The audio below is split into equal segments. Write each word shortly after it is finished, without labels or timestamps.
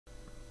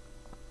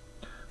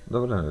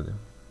Dobar dan ljudi,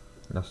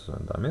 ja se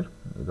zovem Damir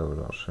i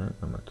dobrodošli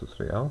na moj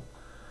tutorial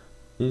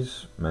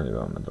iz meni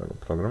veoma dragog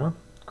programa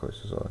koji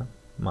se zove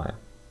Moje.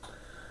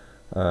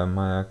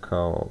 Moja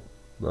kao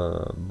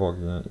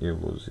boginje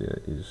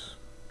iluzije iz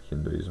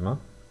hinduizma,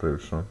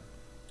 prilično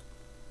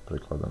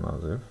prikladan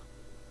naziv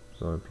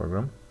za ovaj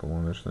program, po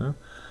mom mišljenju.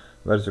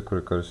 Verzija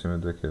koju koristim je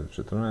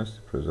 2014.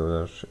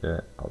 Proizvođač je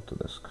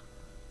Autodesk.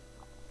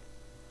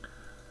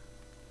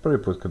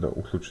 Prvi put kada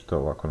uključite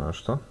ovako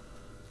nešto,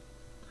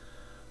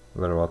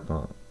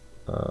 verovatno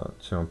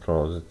ćemo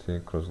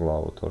prolaziti kroz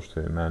glavu to što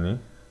je meni,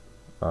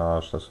 a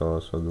šta se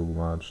ovo sve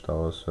dugmat, šta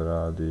ovo sve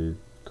radi,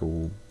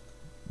 tu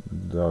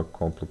da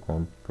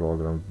komplikovan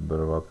program,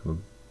 verovatno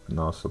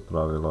NASA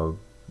pravila,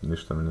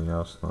 ništa mi nije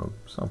jasno,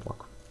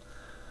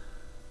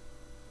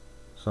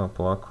 samo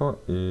polako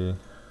i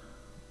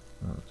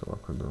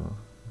ovako je bilo na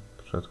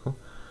početku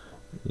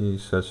i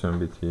sve će vam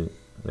biti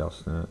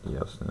jasnije i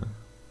jasnije.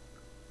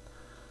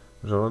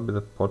 Želeo bih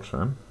da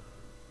počnem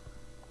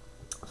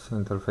sa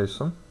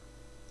interfejsom,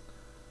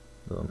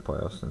 da vam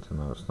pojasnite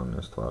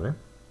najosnovnije stvari.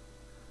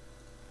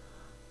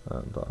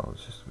 Da, ovo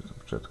će isto biti na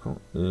početku.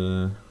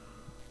 I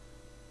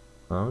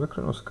da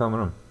krenemo sa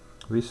kamerom.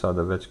 Vi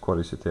sada već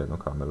koristite jednu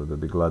kameru da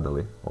bi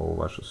gledali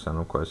ovu vašu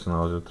scenu koja se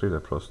nalazi u 3D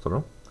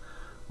prostoru.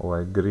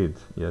 Ovaj grid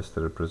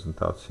jeste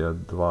reprezentacija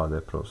 2D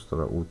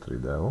prostora u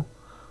 3D-u.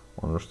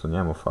 Ono što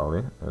njemu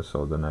fali, jer se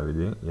ovdje ne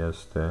vidi,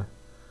 jeste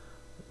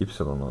Y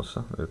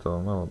osa. Vidite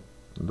ovo malo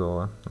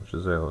dole, znači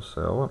Z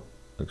osa je ovo,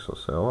 X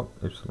osa je ovo,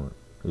 Y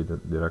ide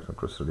direktno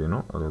kroz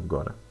sredinu, ali od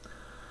gore.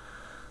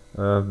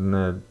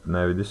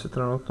 Ne vidi se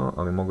trenutno,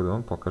 ali mogu da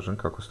vam pokažem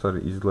kako stvari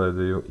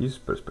izgledaju iz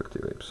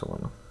perspektive Y.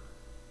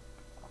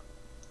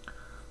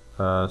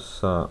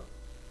 Sa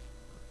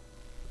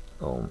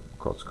ovom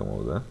kockom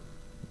ovdje,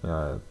 ja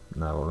je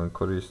ne volim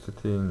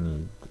koristiti,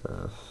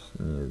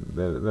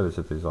 vidjet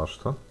ćete i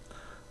zašto,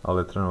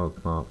 ali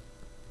trenutno,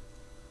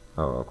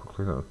 evo ako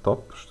kliknem na top,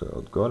 što je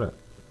od gore,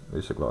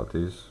 vi se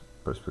gledate iz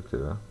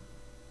perspektive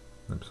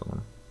Y.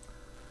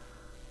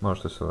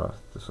 Možete se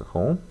vratiti sa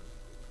home,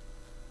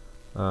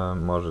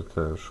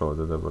 možete još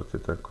ovdje da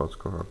vrtite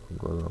kocku kako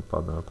god vam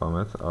padne na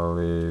pamet,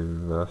 ali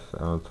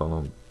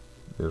eventualno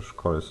još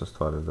korisne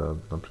stvari da,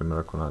 na primjer,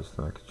 ako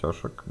nađete neki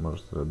ćošak,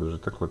 možete da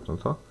držite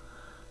kliknuto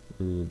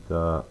i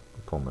da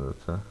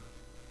pomerate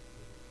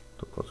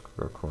tu kocku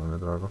kako vam je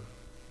drago.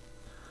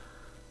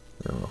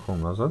 Idemo na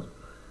home nazad.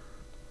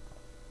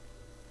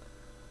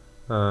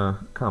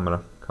 Kamera.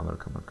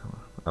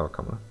 Evo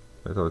kamera.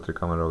 Vidite ove 3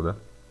 kamere ovdje.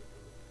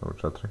 Evo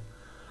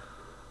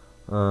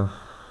 4.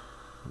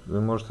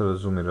 Možete da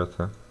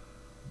zoomirate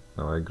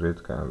ovaj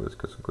grid,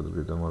 kad sam kod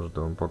grida možete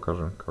da vam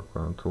pokažem kako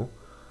je on tu.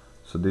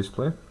 Sa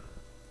display.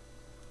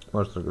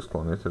 Možete da ga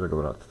sklonite i da ga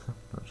vratite.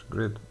 Znači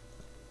grid.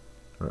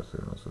 Vratite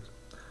ga nazad.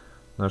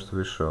 Nešto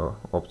više o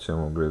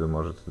opcijama u gridu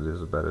možete da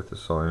izaberete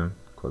s ovim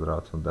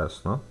kvadratom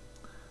desno.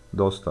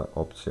 Dosta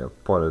opcija,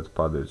 pored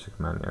padajućeg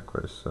menija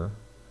koje se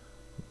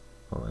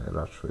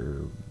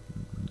račuju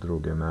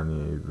druge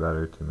menije i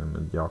verujte mi, ima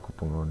jako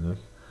puno od njih.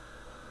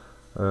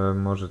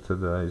 Možete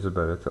da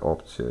izaberete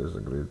opcije za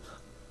grid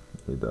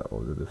i da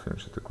ovdje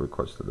definišete koliko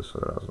hoćete da se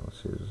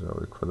raznosi iz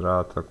ovih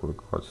kvadrata,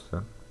 koliko hoćete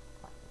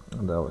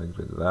da je ovaj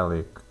grid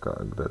velik,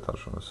 gde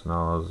tačno se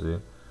nalazi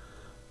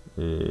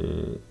i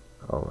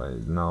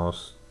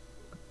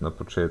na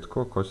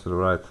početku, ako hoćete da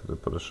vratite do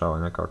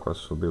podešavanja kakva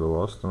su bila u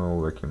osnovu,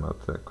 uvijek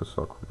imate kod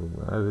svakog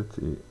drugog edit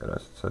i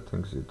reset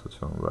settings i to će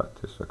vam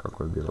vratiti sve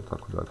kako je bilo,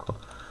 tako da ako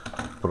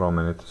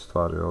promenite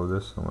stvari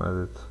ovdje, samo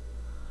edit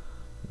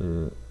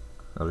i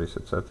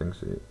reset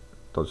settings i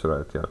to ću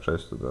raditi ja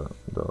često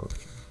da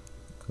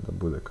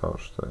bude kao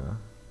što je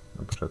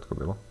na početku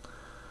bilo.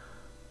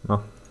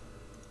 No,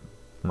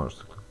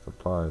 možete klikati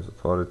apply,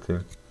 zatvoriti.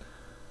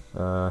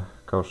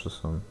 Kao što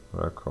sam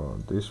rekao,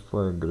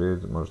 display,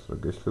 grid, možete da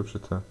ga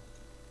isključite.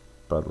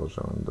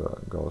 Predlažem vam da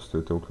ga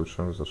ostavite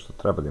uključenog, zato što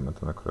treba da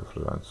imate neku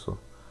referencu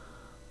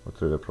u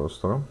 3D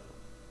prostoru,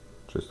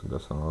 čisto gdje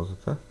se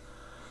nalazite.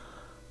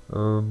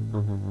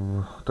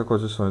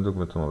 Također s ovim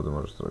dugmetom ovdje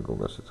možete da ga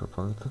ugasite i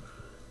upalite,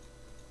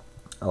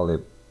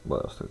 ali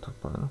bolje ostavite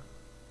upaljeno.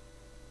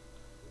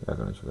 Ja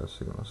ga neću gledati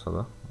sigurno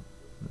sada,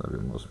 da bi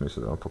imao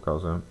smisla da vam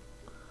pokazujem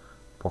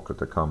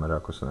pokrete kamere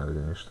ako se ne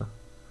vidi ništa.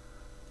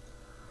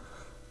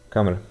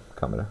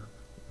 Kamere.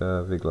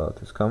 Vi gledate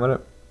iz kamere.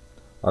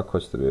 Ako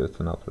hoćete da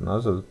vidjeti napred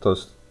nazad, to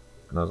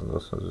ne znam da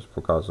sam već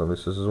pokazao, ali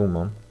sa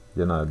zoomom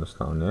je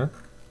najjednostavnije.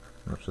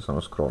 Znači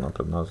samo scroll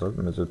napred nazad,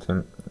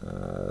 međutim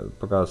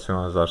pokazao sam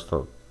vam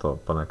zašto to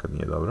ponekad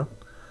nije dobro.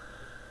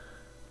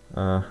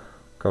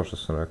 Kao što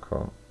sam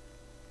rekao,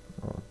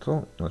 ovo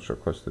tu, znači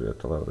ako hoćete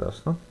vidjeti levo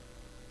desno,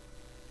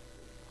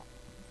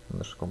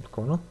 nešto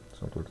komplikovano,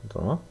 samo kliknite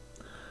ono.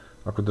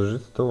 Ako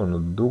držite dovoljno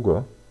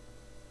dugo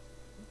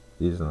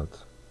iznad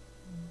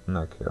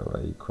neke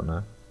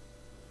ikone,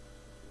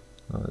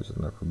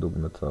 iznad nekog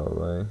dugmeta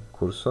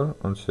kursor,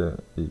 on će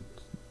i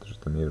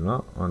držite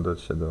mirno, onda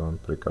će da vam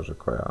prikaže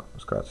koja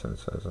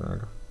skraćenica je za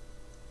njega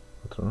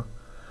potrebno.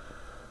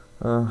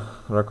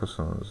 Rekao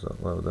sam vam za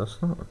levo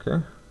desno, ok,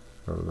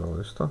 levo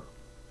dole isto.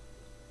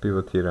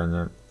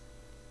 pivotiranje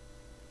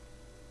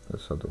je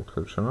sad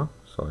uključeno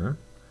s ovim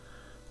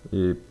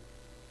i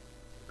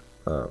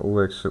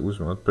uvijek se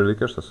uzme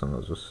otprilike što sam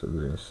nazvao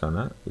sredini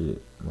scene i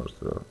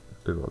možete da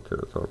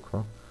pivotirate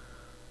oko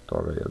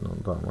toga jednom,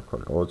 dvama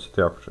koraka. Ovo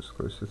ćete jako često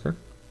koristiti.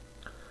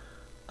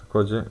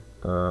 Također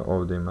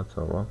ovdje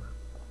imate ovo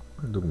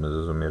dugme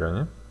za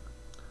zoomiranje.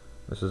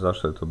 Mislim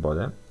zašto je to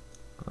bolje.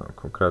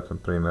 Konkretan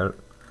primjer,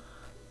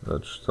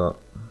 zato što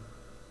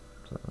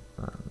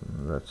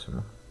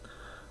recimo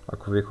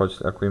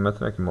ako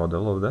imate neki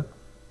model ovdje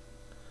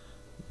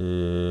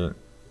i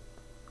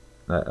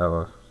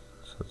evo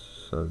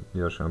sad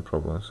još jedan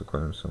problem sa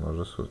kojim se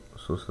možda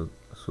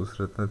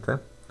susretnete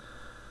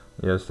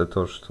jeste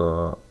to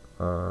što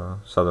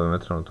sada vam je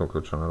trenutno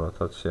uključena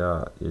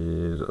rotacija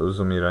i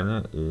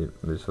zoomiranje i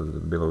vi sad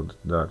bilo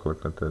da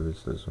kliknete vi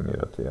ćete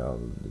zoomirati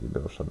i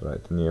bilo što da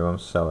radite. Nije vam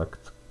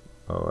select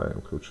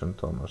uključen,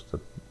 to možete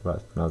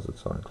vratiti nazad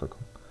s ovim klikom.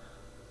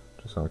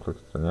 Znači samo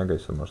kliknete na njega i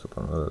sad možete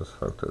ponovno da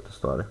selektujete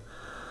stvari.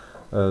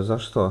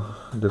 Zašto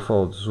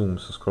default zoom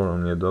sa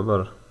scrollom nije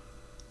dobar?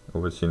 U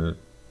većini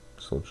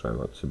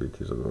slučajeva će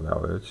biti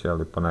zadovoljavajući,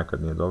 ali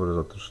ponekad nije dobro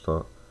zato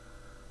što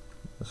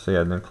sa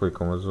jednim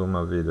klikom od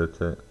zooma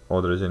vidite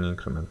određeni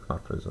inkrement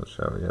naprijed.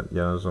 Znači evo,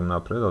 jedan zoom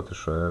naprijed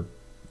otišao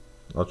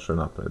je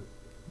naprijed.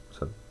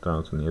 Sad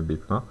trenutno nije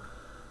bitno,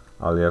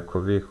 ali ako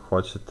vi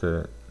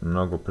hoćete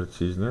mnogo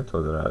preciznije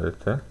to da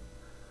radite,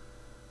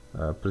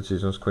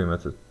 preciznost koju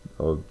imate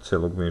od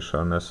cijelog miša,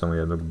 a ne samo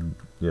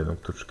jednog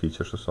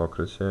točkića što se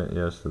okreće,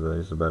 jeste da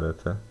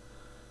izaberete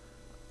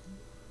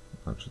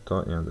znači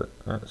to i onda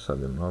sad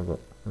je mnogo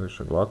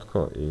više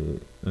glatko i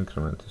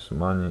inkrementi su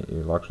manji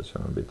i lakše će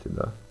vam biti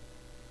da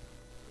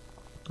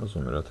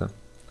zoomirate.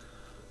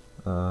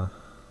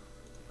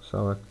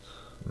 Select,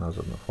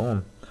 nazad na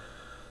home.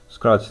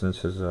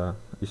 Skraćenice za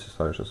iste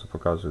stvari što se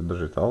pokazuju,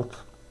 držite Alt,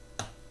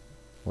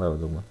 levo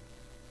dugme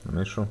na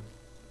mišu,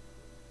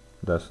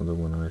 desno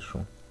dugme na mišu,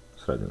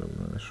 srednje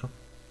dugme na mišu.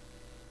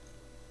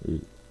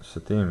 I sa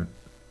tim,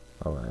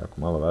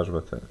 ako malo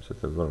vežbate,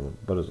 ćete vrlo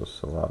brzo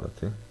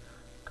savladati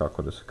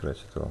kako da se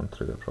krećete u ovom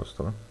 3D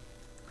prostoru,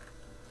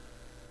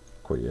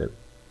 koji je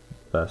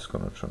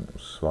beskonačan u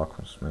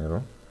svakom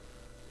smjeru,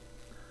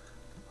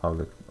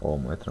 ali ovo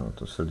mu je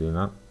trenutno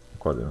sredina u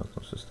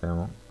koordinatnom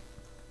sistemu.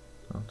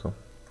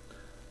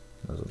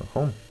 Nazad na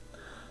home.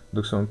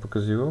 Dok sam vam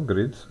pokazivao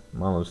grid,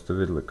 malo ste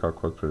vidjeli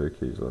kako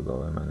otprilike izgleda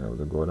ovaj meni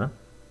ovdje gore.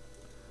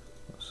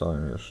 S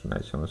ovim još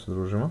nećemo se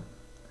družimo.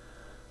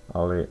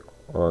 Ali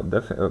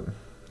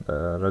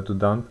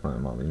redundantno je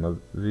malo, ima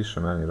više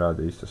meni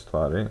rade iste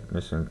stvari.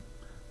 Mislim,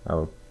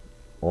 evo,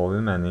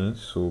 ovi meni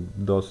su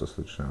dosta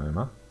slični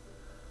ovima.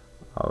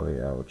 Ali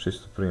evo,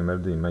 čisto primjer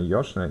da ima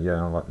još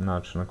jedan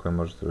način na koji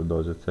možete da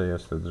dođete,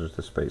 jeste da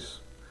držite space.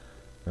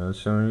 I onda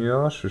će vam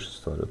još više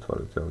stvari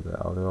otvoriti ovdje,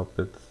 ali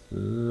opet,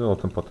 o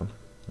tom potom.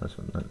 Znači,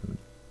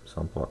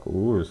 samo polako,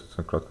 sad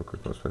sam kratko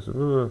kliknuo space,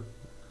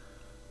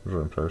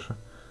 žurim previše.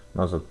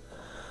 Nazad.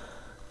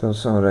 Htio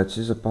sam vam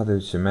reći za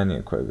padajuće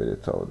menije koje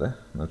vidite ovdje,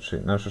 znači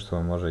nešto što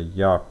vam može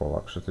jako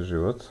olakšati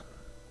život,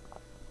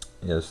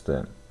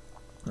 jeste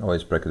ova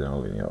isprekidana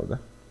linija ovdje.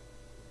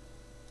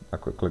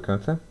 Ako je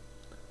kliknete,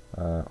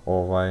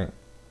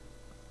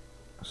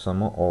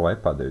 samo ovaj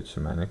padajući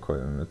meni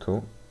koji vam je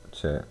tu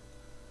će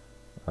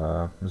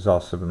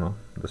zasebno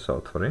da se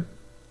otvori.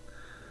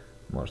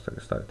 Možete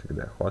ga staviti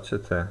gdje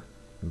hoćete,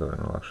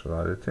 dovoljno lakše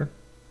raditi.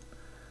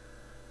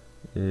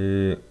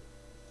 I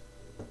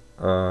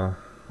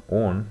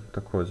on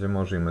također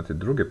može imati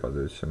druge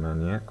padajuće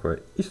menije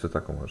koje isto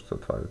tako možete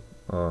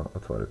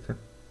otvoriti.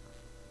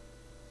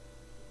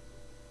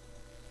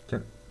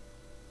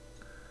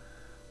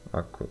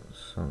 Ako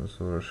sam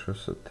završio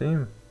sa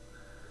tim,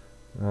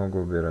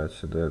 mogu bi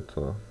reći da je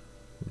to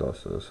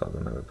dosta do sada,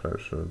 ne bi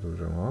previše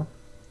razdužimo ovo.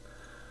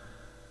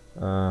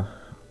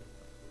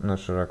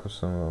 Znači, rekao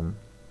sam vam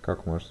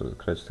kako možete da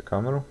krećete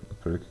kameru,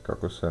 otprilike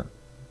kako se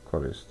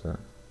koriste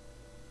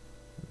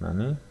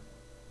meni.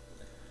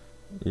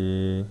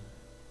 I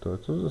to je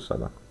to za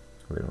sada.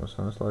 Vidimo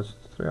se na sljedećem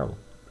tutorijalu.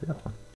 Prijatno!